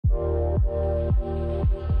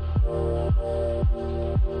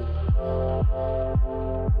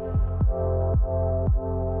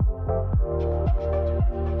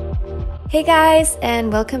Hey guys, and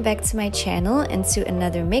welcome back to my channel and to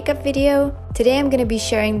another makeup video. Today I'm going to be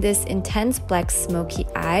sharing this intense black smoky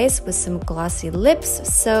eyes with some glossy lips,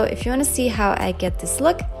 so if you want to see how I get this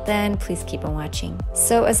look, then please keep on watching.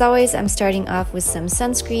 So as always, I'm starting off with some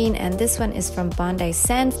sunscreen, and this one is from BONDI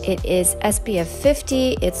scent. It is SPF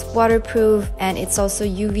 50, it's waterproof, and it's also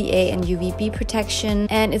UVA and UVB protection,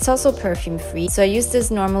 and it's also perfume free. So I use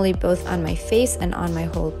this normally both on my face and on my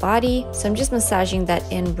whole body, so I'm just massaging that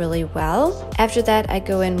in really well. After that, I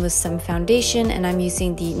go in with some foundation, and I'm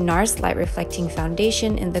using the NARS Light Reflecting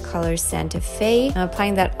Foundation in the color Santa Fe. I'm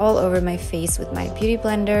applying that all over my face with my beauty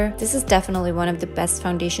blender. This is definitely one of the best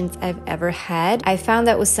foundations I've ever had. I found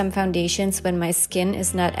that with some foundations, when my skin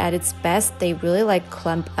is not at its best, they really like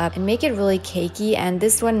clump up and make it really cakey, and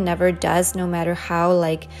this one never does, no matter how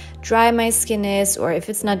like dry my skin is, or if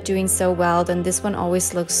it's not doing so well, then this one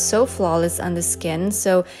always looks so flawless on the skin.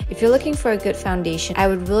 So if you're looking for a good foundation, I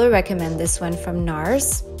would really recommend this one from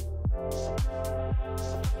NARS.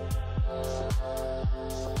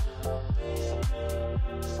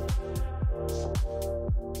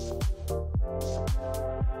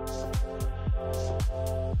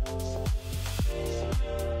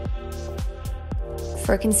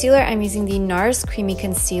 For concealer, I'm using the NARS Creamy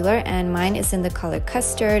Concealer, and mine is in the color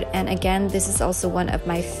Custard. And again, this is also one of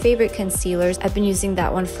my favorite concealers. I've been using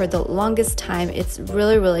that one for the longest time. It's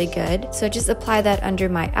really good. So just apply that under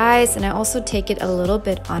my eyes, and I also take it a little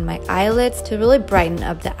bit on my eyelids to really brighten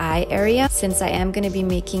up the eye area, since I am going to be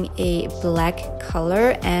making a black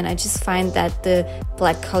color, and I just find that the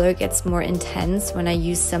black color gets more intense when I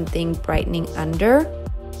use something brightening under.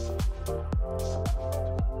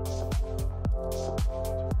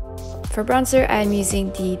 For bronzer, I'm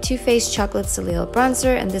using the Too Faced Chocolate SOLEIL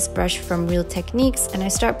bronzer and this brush from Real Techniques, and I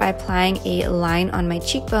start by applying a line on my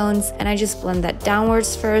cheekbones, and I just blend that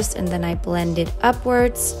downwards first and then I blend it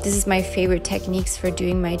upwards. This is my favorite techniques for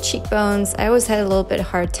doing my cheekbones. I always had a little bit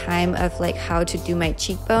hard time of like how to do my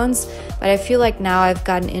cheekbones, but I feel like now I've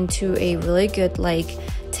gotten into a really good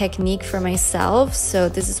technique for myself, so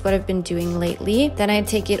this is what I've been doing lately. Then I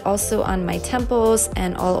take it also on my temples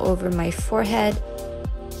and all over my forehead.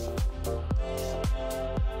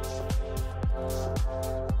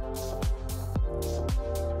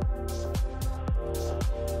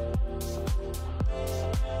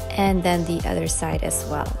 And then the other side as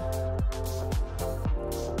well.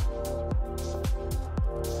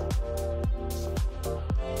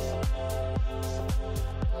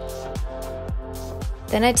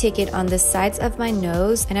 Then I take it on the sides of my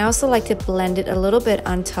nose, and I also like to blend it a little bit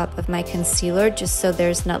on top of my concealer, just so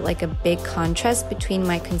there's not like a big contrast between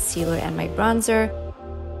my concealer and my bronzer.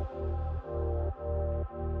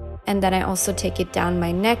 And then I also take it down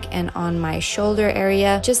my neck and on my shoulder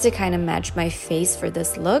area, just to kind of match my face for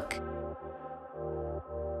this look.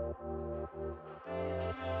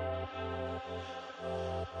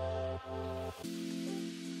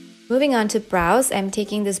 Moving on to brows, I'm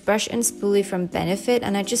taking this brush and spoolie from Benefit,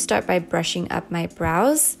 and I just start by brushing up my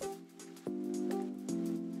brows.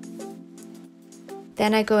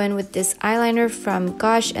 Then I go in with this eyeliner from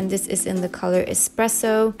KOHL, and this is in the color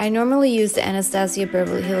Espresso. I normally use the Anastasia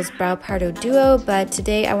Beverly Hills Brow Powder Duo, but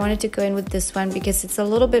today I wanted to go in with this one because it's a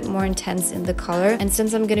little bit more intense in the color. And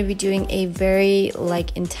since I'm going to be doing a very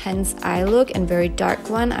intense eye look and very dark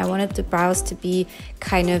one, I wanted the brows to be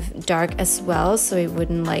kind of dark as well, so it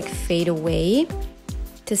wouldn't fade away.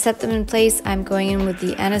 To set them in place, I'm going in with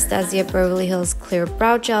the Anastasia Beverly Hills Clear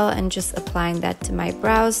Brow Gel and just applying that to my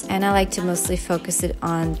brows, and I like to mostly focus it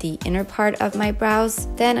on the inner part of my brows.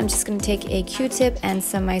 Then I'm just going to take a Q-tip and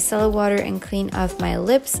some micellar water and clean off my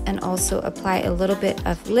lips, and also apply a little bit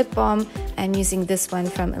of lip balm. I'm using this one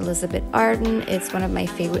from Elizabeth Arden. It's one of my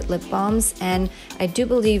favorite lip balms, and I do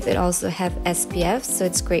believe it also have SPF, so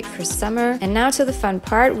it's great for summer. And now to the fun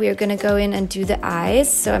part, we are going to go in and do the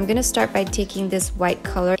eyes. So I'm going to start by taking this white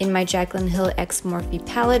color in my JACLYN Hill X Morphe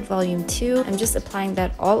palette volume 2. I'm just applying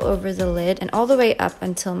that all over the lid and all the way up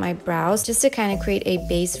until my brows, just to kind of create a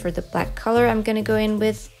base for the black color I'm going to go in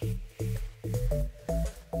with.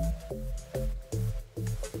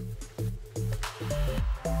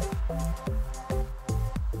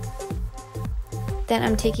 Then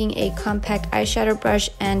I'm taking a compact eyeshadow brush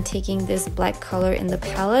and taking this black color in the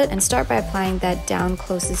palette, and start by applying that down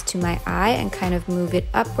closest to my eye and kind of move it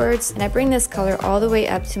upwards. And I bring this color all the way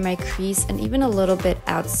up to my crease and even a little bit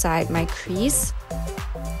outside my crease.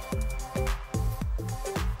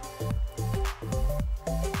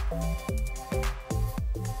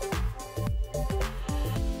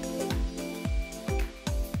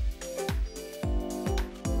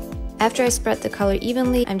 After I spread the color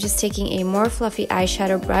evenly, I'm just taking a more fluffy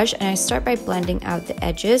eyeshadow brush and I start by blending out the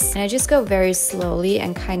edges. And I just go very slowly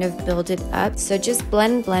and kind of build it up. So just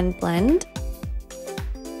blend, blend, blend.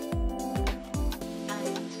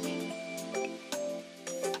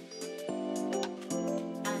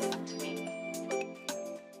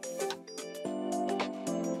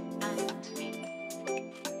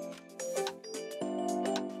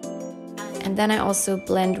 And then I also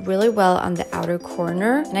blend really well on the outer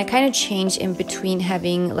corner. And I kind of change in between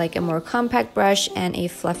having like a more compact brush and a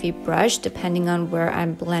fluffy brush depending on where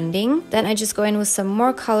I'm blending. Then I just go in with some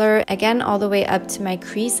more color, again all the way up to my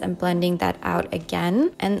crease and blending that out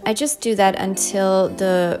again. And I just do that until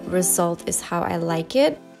the result is how I like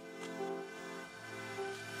it.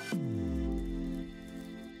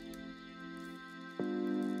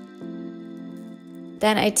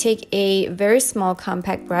 Then I take a very small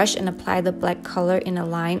compact brush and apply the black color in a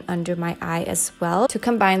line under my eye as well to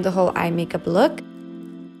combine the whole eye makeup look.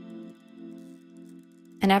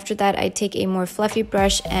 And after that, I take a more fluffy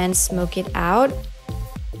brush and smoke it out.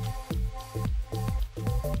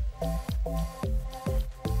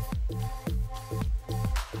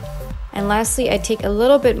 And lastly, I take a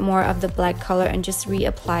little bit more of the black color and just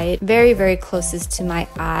reapply it very, very closest to my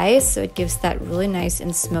eyes. So it gives that really nice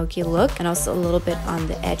and smoky look, and also a little bit on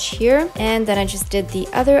the edge here. And then I just did the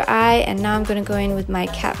other eye, and now I'm going to go in with my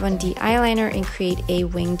Kat Von D eyeliner and create a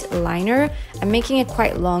winged liner. I'm making a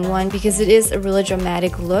quite long one because it is a really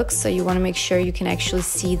dramatic look, so you want to make sure you can actually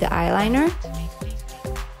see the eyeliner.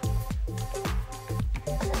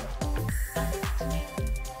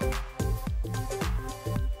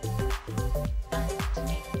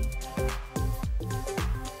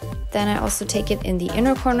 Then I also take it in the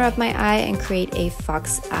inner corner of my eye and create a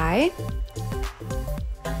fox eye.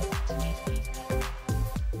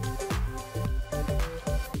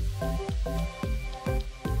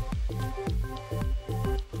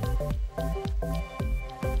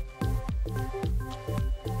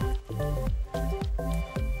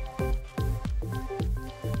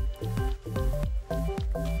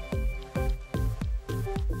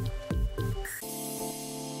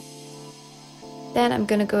 Then I'm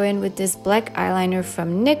gonna go in with this black eyeliner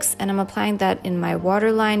from NYX, and I'm applying that in my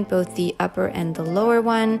waterline, both the upper and the lower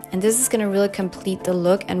one. And this is gonna really complete the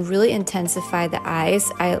look and really intensify the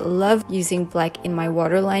eyes. I love using black in my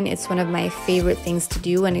waterline. It's one of my favorite things to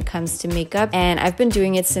do when it comes to makeup. And I've been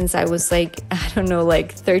doing it since I was like, I don't know,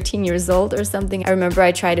 like 13 years old or something. I remember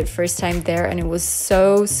I tried it first time there and it was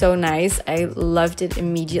so nice. I loved it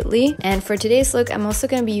immediately. And for today's look, I'm also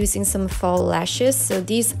gonna be using some fall lashes. So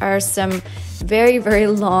these are some very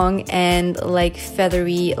long and like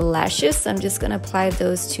feathery lashes. So I'm just gonna apply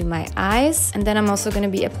those to my eyes, and then I'm also gonna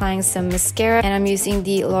be applying some mascara, and I'm using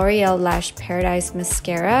the L'Oreal Lash Paradise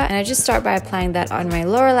mascara, and I just start by applying that on my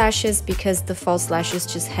lower lashes because the false lashes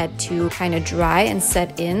just had to kind of dry and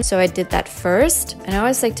set in, so I did that first. And I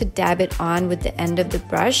always like to dab it on with the end of the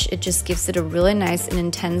brush. It just gives it a really nice and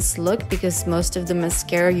intense look because most of the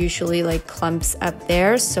mascara usually like clumps up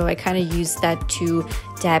there, so I kind of use that to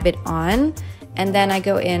dab it on. And then I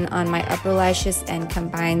go in on my upper lashes and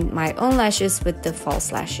combine my own lashes with the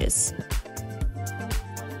false lashes.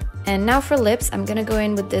 And now for lips, I'm gonna go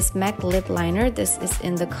in with this MAC lip liner. This is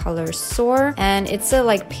in the color SOAR, and it's a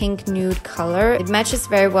like pink nude color. It matches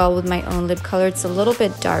very well with my own lip color. It's a little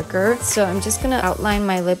bit darker, so I'm just gonna outline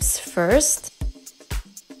my lips first.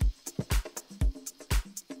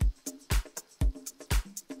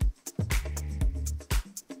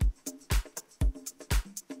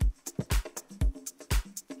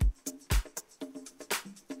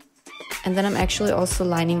 And then I'm actually also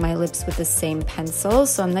lining my lips with the same pencil.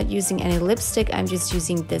 So I'm not using any lipstick, I'm just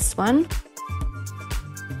using this one.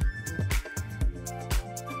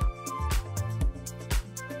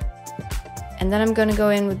 And then I'm gonna go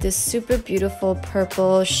in with this super beautiful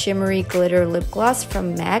purple shimmery glitter lip gloss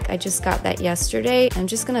from MAC. I just got that yesterday. I'm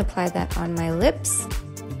just gonna apply that on my lips.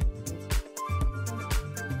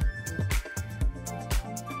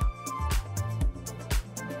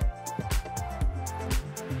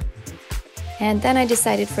 And then I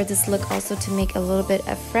decided for this look also to make a little bit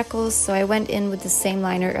of freckles. So I went in with the same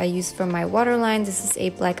liner I used for my waterline. This is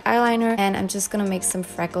a black eyeliner, and I'm just gonna make some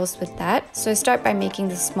freckles with that. So I start by making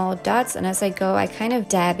the small dots, and as I go, I kind of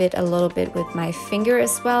dab it a little bit with my finger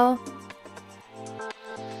as well.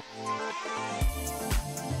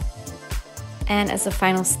 And as a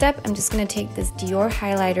final step, I'm just gonna take this Dior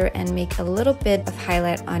highlighter and make a little bit of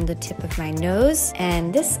highlight on the tip of my nose.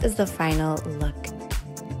 And this is the final look.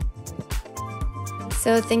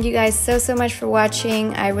 So thank you guys so much for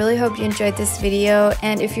watching. I really hope you enjoyed this video,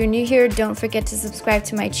 and if you're new here, don't forget to subscribe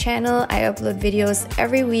to my channel. I upload videos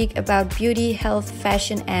every week about beauty, health,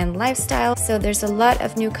 fashion, and lifestyle, so there's a lot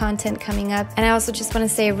of new content coming up. And I also just want to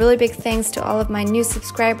say a really big thanks to all of my new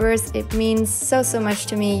subscribers. It means so much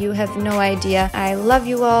to me. You have no idea. I love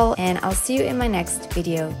you all, and I'll see you in my next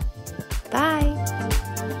video. Bye!